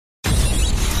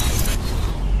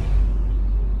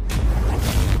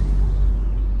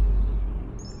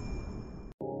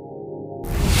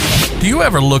Do you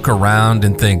ever look around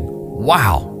and think,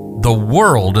 wow, the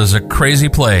world is a crazy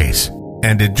place,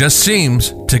 and it just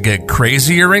seems to get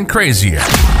crazier and crazier?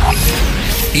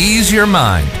 Ease your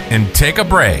mind and take a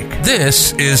break.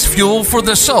 This is Fuel for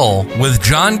the Soul with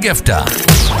John Giftah.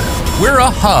 We're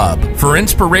a hub for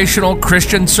inspirational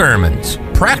Christian sermons,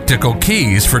 practical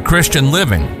keys for Christian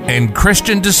living, and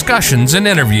Christian discussions and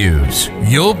interviews.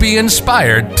 You'll be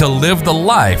inspired to live the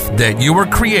life that you were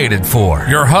created for.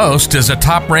 Your host is a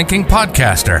top-ranking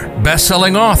podcaster,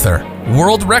 best-selling author,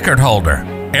 world record holder,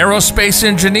 aerospace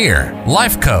engineer,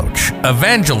 life coach,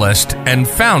 evangelist, and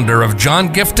founder of John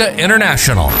Giftah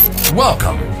International.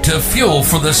 Welcome to Fuel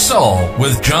for the Soul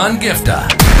with John Giftah.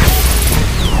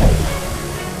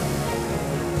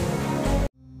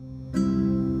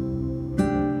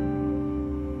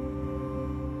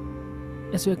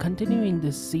 As we're continuing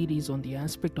this series on the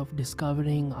aspect of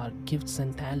discovering our gifts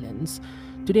and talents,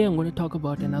 today I'm going to talk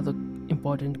about another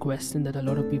important question that a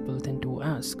lot of people tend to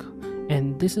ask.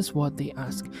 And this is what they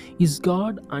ask: is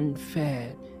God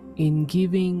unfair in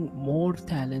giving more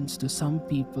talents to some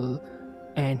people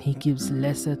and he gives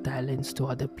lesser talents to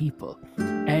other people?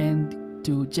 And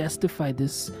to justify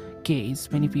this case,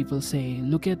 many people say,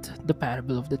 look at the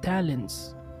parable of the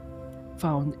talents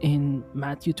found in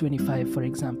Matthew 25, for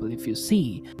example. If you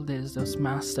see, there's this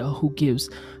master who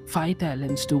gives 5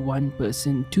 talents to one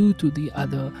person, 2 to the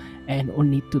other, and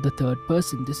only to the third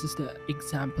person. This is the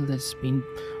example that's been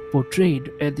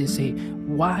portrayed, where they say,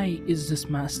 why is this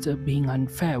master being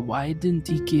unfair? Why didn't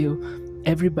he give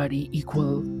everybody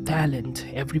equal talent?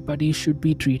 Everybody should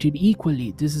be treated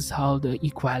equally. This is how the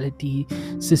equality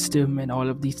system and all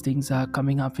of these things are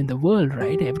coming up in the world,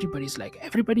 right? Everybody's like,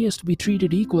 everybody has to be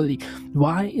treated equally.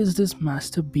 Why is this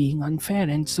master being unfair?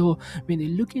 And so when they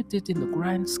look at it in the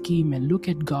grand scheme and look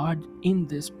at God in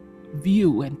this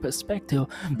view and perspective,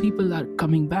 people are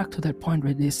coming back to that point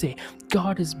where they say,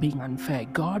 God is being unfair.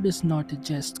 God is not a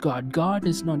just God. God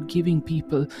is not giving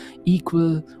people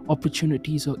equal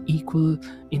opportunities or equal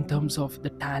in terms of the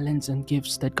talents and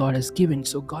gifts that God has given.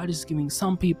 So God is giving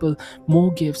some people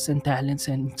more gifts and talents,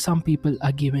 and some people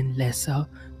are given lesser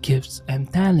gifts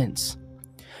and talents.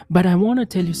 But I want to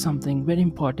tell you something very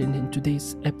important in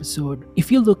today's episode.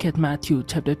 If you look at Matthew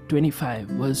chapter 25,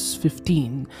 verse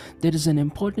 15, there is an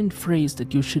important phrase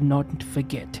that you should not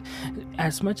forget.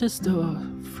 As much as the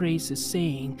phrase is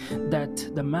saying that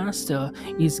the master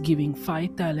is giving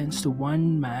 5 talents to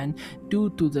one man, 2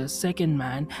 to the second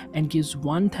man, and gives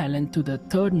 1 talent to the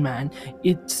third man,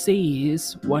 it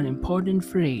says one important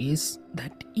phrase,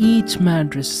 that each man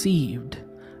received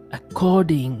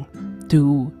according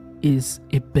to his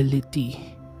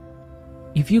ability.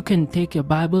 If you can take your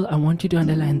Bible, I want you to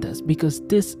underline this, because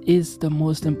this is the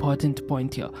most important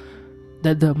point here,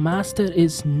 that the master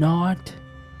is not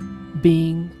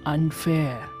being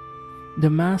unfair.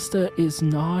 The master is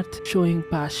not showing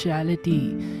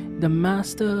partiality. The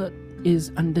master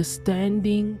is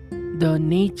understanding the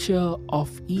nature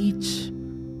of each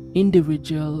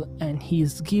individual, and he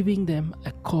is giving them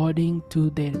according to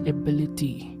their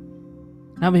ability.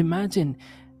 Now imagine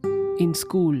in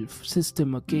school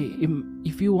system, okay,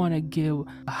 if you want to give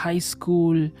a high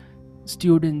school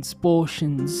students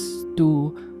portions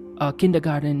to a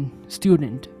kindergarten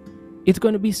student, it's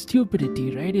going to be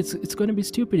stupidity, right? It's going to be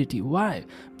stupidity. Why?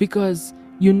 Because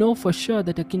you know for sure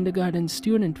that a kindergarten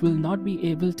student will not be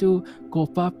able to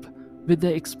cope up with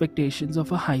the expectations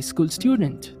of a high school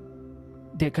student.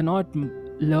 They cannot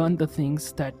learn the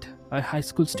things that a high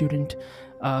school student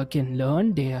can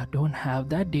learn. They don't have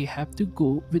that. They have to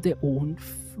go with their own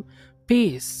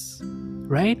pace,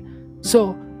 right?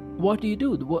 So what do?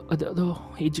 The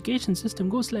education system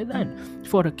goes like that.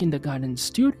 For a kindergarten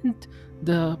student,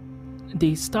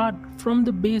 they start from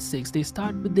the basics. They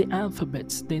start with the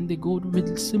alphabets, then they go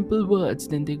with simple words,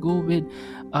 then they go with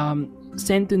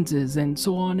sentences, and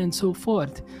so on and so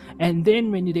forth. And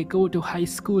then when they go to high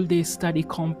school, they study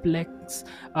complex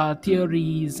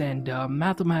theories and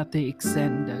mathematics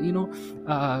and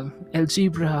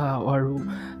algebra or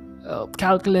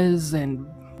calculus and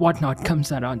whatnot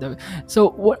comes around. So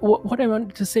what I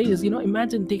wanted to say is,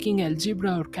 imagine taking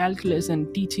algebra or calculus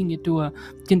and teaching it to a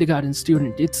kindergarten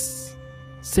student. It's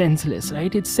senseless,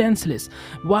 right? It's senseless.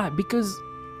 Why? Because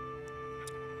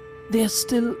they're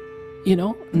still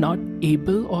not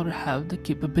able or have the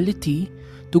capability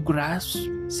to grasp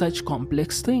such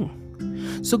complex thing.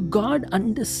 So God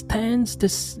understands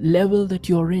this level that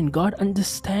you're in. God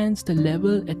understands the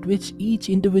level at which each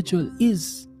individual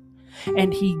is,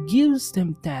 and he gives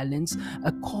them talents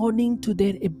according to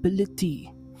their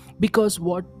ability. Because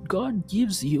what God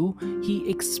gives you, he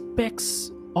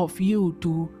expects of you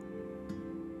to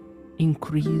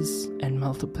increase and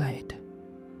multiply it.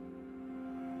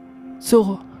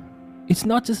 So it's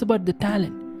not just about the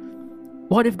talent.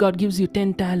 What if God gives you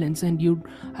 10 talents and you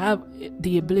have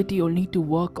the ability only to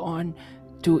work on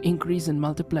to increase and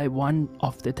multiply one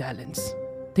of the talents?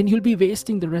 Then you'll be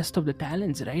wasting the rest of the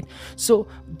talents, right? So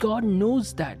God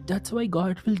knows that. That's why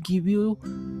God will give you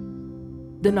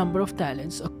the number of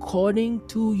talents according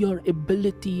to your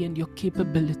ability and your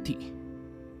capability.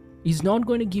 He's not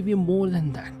going to give you more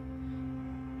than that,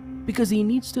 because He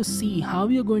needs to see how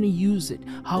you're going to use it.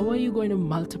 How are you going to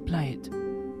multiply it?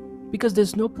 Because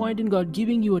there's no point in God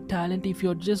giving you a talent if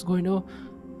you're just going to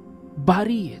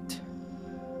bury it.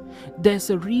 There's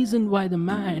a reason why the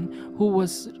man who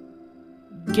was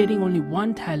getting only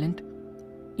one talent,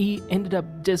 he ended up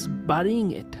just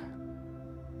burying it.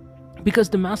 Because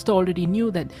the master already knew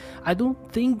that I don't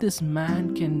think this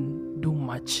man can do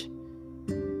much.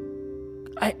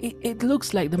 It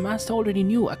looks like the master already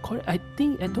knew. I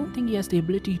don't think he has the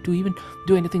ability to even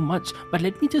do anything much. But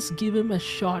let me just give him a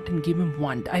shot and give him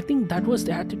one. I think that was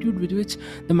the attitude with which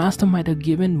the master might have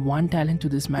given one talent to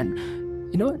this man.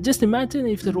 Just imagine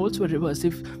if the roles were reversed.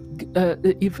 If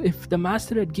the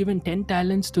master had given 10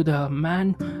 talents to the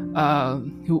man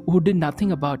who did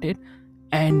nothing about it,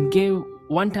 and gave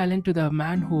one talent to the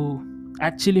man who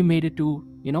actually made it to,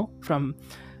 from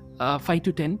 5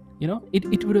 to 10,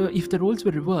 it would have, if the roles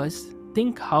were reversed,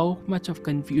 think how much of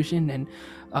confusion and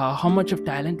how much of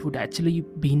talent would actually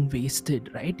been wasted,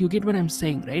 right? You get what I'm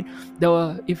saying, right?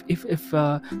 If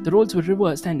the roles were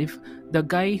reversed, and if the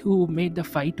guy who made the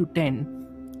 5 to 10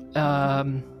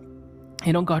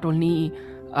 got only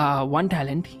one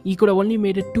talent, he could have only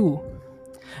made it 2,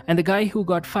 and the guy who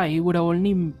got 5 would have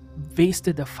only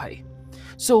wasted the 5.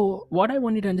 So what I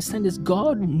want you to understand is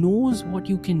God knows what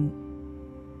you can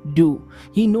do.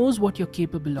 He knows what you're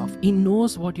capable of. He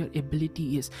knows what your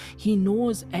ability is. He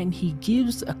knows, and He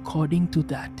gives according to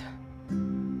that.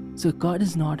 So God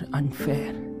is not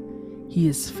unfair. He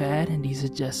is fair, and He's a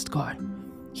just God.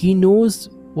 He knows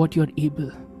what you're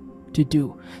able to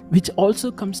do, which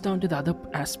also comes down to the other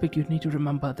aspect. You need to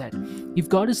remember that if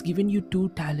God has given you 2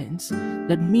 talents,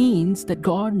 that means that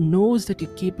God knows that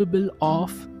you're capable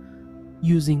of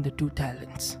using the 2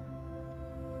 talents.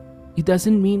 It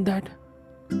doesn't mean that,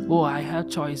 oh, I have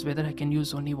choice whether I can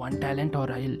use only one talent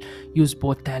or I'll use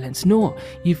both talents. No,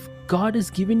 if God has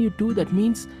given you 2, that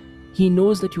means He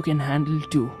knows that you can handle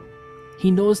 2. He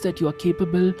knows that you are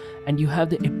capable and you have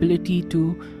the ability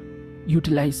to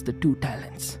utilize the 2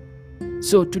 talents.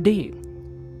 So today,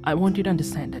 I want you to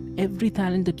understand that every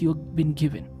talent that you've been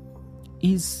given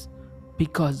is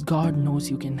because God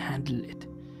knows you can handle it.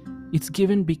 It's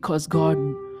given because God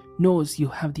knows you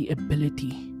have the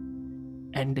ability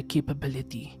and the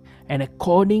capability, and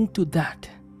according to that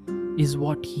is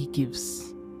what He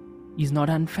gives. He's not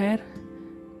unfair.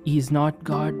 He's not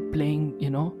God playing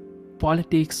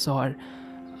politics or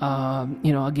a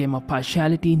game of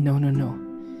partiality. No.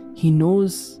 He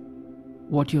knows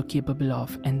what you're capable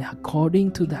of, and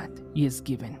according to that He is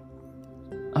given.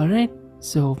 Alright,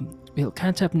 so we'll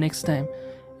catch up next time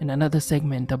in another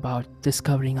segment about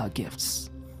discovering our gifts.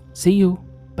 See you.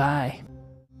 Bye.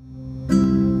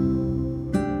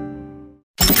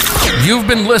 You've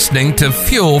been listening to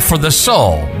Fuel for the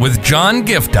Soul with John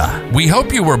Giftah. We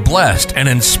hope you were blessed and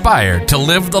inspired to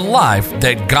live the life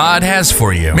that God has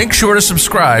for you. Make sure to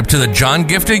subscribe to the John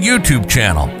Giftah YouTube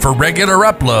channel for regular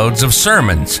uploads of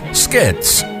sermons,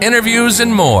 skits, interviews,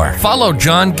 and more. Follow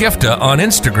John Giftah on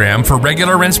Instagram for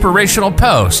regular inspirational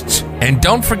posts. And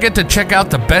don't forget to check out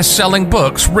the best-selling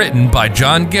books written by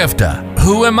John Giftah,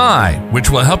 Who Am I?, which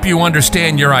will help you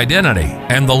understand your identity,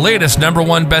 and the latest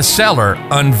 #1 bestseller,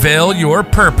 Unveil Your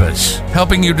Purpose,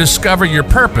 helping you discover your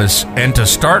purpose and to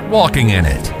start walking in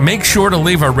it. Make sure to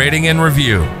leave a rating and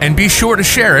review, and be sure to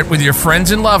share it with your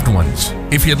friends and loved ones.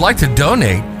 If you'd like to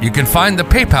donate, you can find the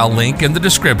PayPal link in the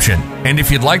description. And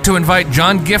if you'd like to invite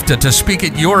John Giftah to speak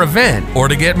at your event or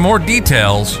to get more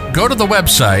details, go to the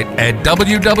website at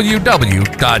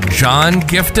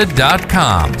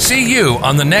www.johngiftah.com. See you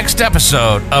on the next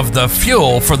episode of The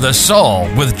Fuel for the Soul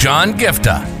with John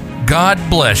Giftah. God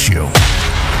bless you.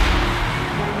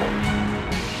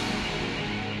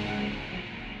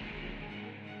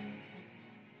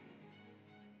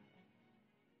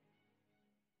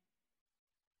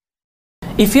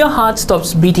 If your heart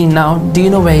stops beating now, do you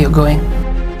know where you're going?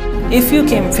 If you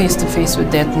came face to face with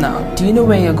death now, do you know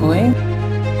where you're going?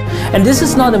 And this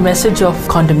is not a message of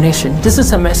condemnation. This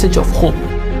is a message of hope.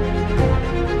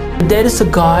 There is a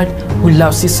God who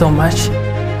loves you so much.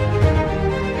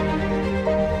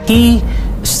 He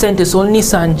sent His only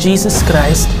Son, Jesus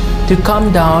Christ, to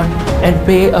come down and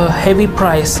pay a heavy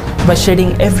price by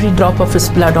shedding every drop of His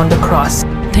blood on the cross.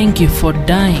 Thank you for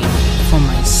dying for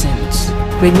my sins.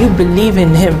 When you believe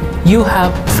in Him, you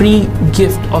have free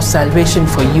gift of salvation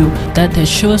for you. That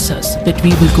assures us that we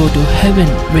will go to heaven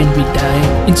when we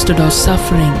die instead of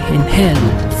suffering in hell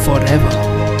forever.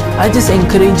 I just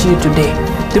encourage you today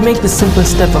to make the simple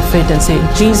step of faith and say,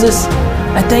 Jesus,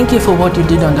 I thank you for what you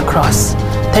did on the cross.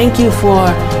 Thank you for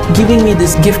giving me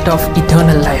this gift of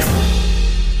eternal life.